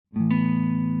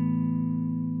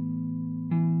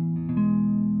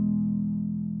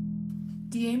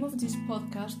The aim of this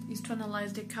podcast is to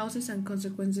analyze the causes and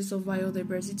consequences of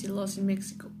biodiversity loss in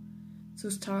Mexico.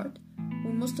 To start,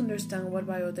 we must understand what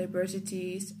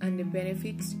biodiversity is and the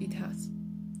benefits it has.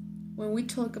 When we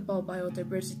talk about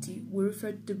biodiversity, we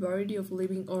refer to the variety of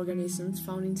living organisms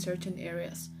found in certain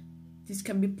areas. These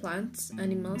can be plants,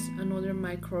 animals, and other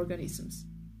microorganisms.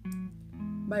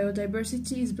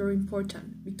 Biodiversity is very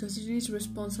important because it is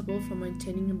responsible for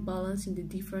maintaining a balance in the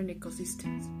different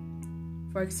ecosystems.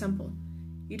 For example,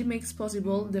 it makes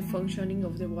possible the functioning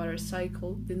of the water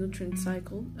cycle, the nutrient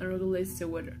cycle, and regulates the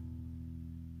weather.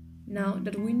 Now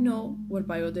that we know what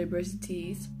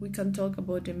biodiversity is, we can talk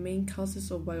about the main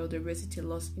causes of biodiversity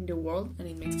loss in the world and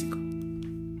in Mexico.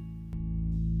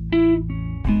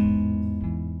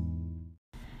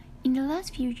 In the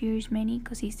last few years, many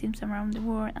ecosystems around the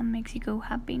world and Mexico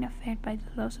have been affected by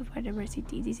the loss of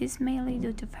biodiversity. This is mainly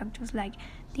due to factors like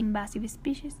the invasive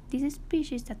species. These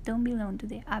species that don't belong to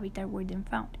the habitat where they're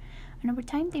found, and over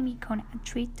time they become a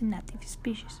threat to native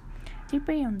species. They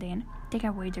prey on them, take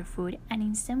away their food, and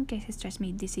in some cases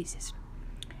transmit diseases.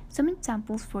 Some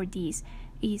examples for this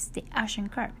is the Asian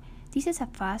carp. This is a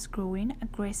fast-growing,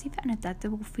 aggressive, and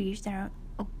adaptable fish that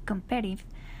are competitive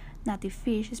native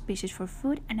fish species for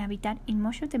food and habitat in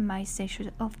most of the mice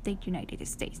sections of the United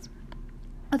States.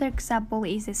 Other example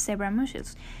is the zebra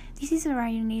mussels. This is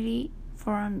originally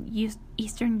from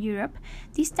Eastern Europe.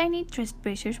 These tiny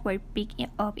trespassers were picked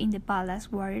up in the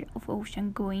ballast water of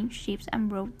ocean-going ships and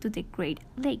brought to the Great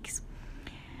Lakes.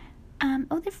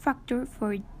 Other factor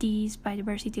for this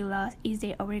biodiversity loss is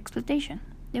the overexploitation.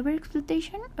 The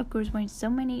overexploitation occurs when so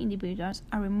many individuals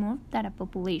are removed that a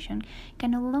population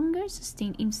can no longer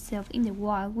sustain itself in the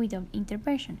wild without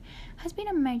intervention. It has been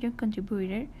a major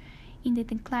contributor in the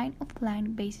decline of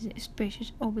land-based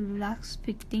species over the last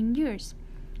 15 years.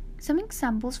 Some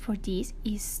examples for this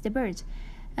is the birds.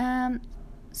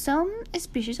 Some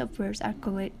species of birds are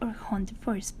caught or hunted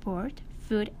for sport,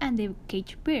 food, and the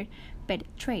cage bird pet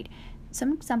trade.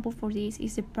 Some example for this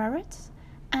is the parrots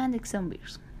and the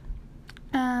songbirds.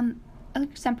 Another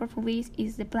example for this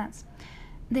is the plants.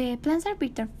 The plants are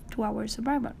vital to our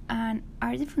survival and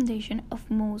are the foundation of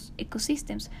most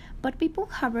ecosystems, but people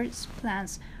harvest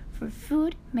plants for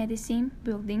food, medicine,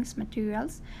 buildings,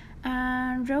 materials,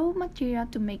 and raw material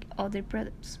to make other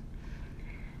products.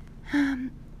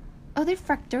 Other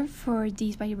factor for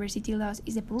this biodiversity loss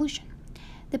is the pollution.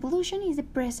 The pollution is the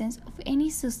presence of any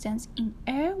substance in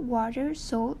air, water,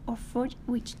 soil, or food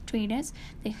which threatens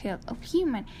the health of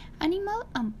human, animal,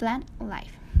 and plant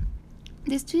life.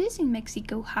 The studies in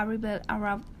Mexico have revealed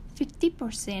around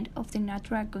 50% of the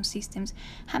natural ecosystems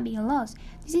have been lost.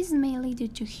 This is mainly due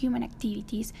to human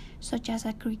activities such as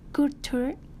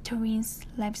agriculture, tourism,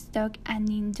 livestock, and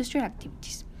industrial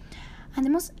activities. And the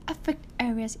most affected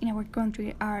areas in our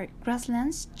country are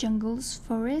grasslands, jungles,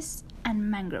 forests,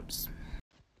 and mangroves.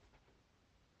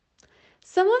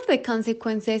 Some of the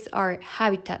consequences are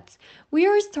habitats. We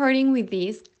are starting with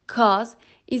this cause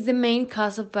is the main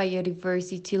cause of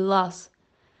biodiversity loss.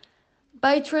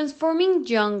 By transforming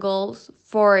jungles,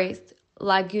 forests,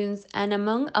 lagoons, and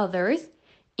among others,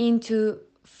 into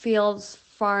fields,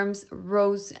 farms,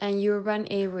 roads, and urban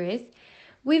areas,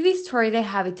 we destroy the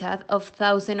habitat of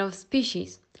thousands of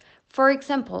species. For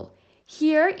example,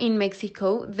 here in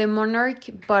Mexico, the monarch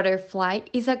butterfly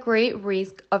is at great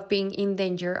risk of being in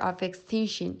danger of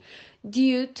extinction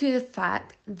due to the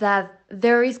fact that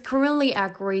there is currently a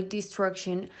great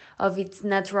destruction of its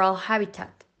natural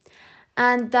habitat,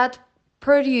 and that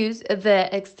produces the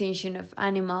extinction of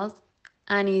animals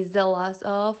and is the loss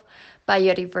of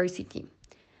biodiversity.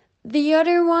 The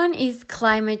other one is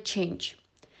climate change.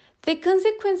 The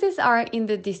consequences are in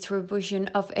the distribution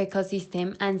of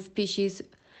ecosystem and species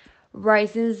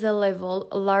rises the level,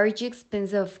 large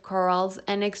expanse of corals,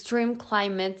 and extreme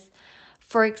climates,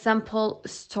 for example,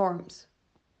 storms.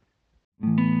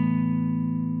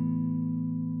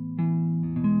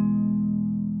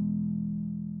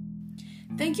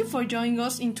 Thank you for joining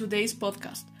us in today's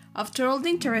podcast. After all the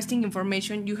interesting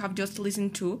information you have just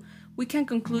listened to, we can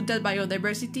conclude that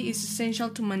biodiversity is essential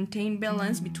to maintain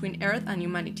balance between Earth and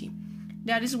humanity.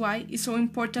 That is why it's so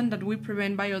important that we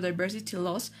prevent biodiversity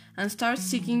loss and start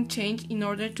seeking change in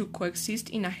order to coexist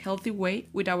in a healthy way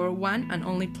with our one and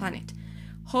only planet.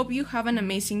 Hope you have an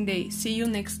amazing day. See you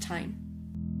next time.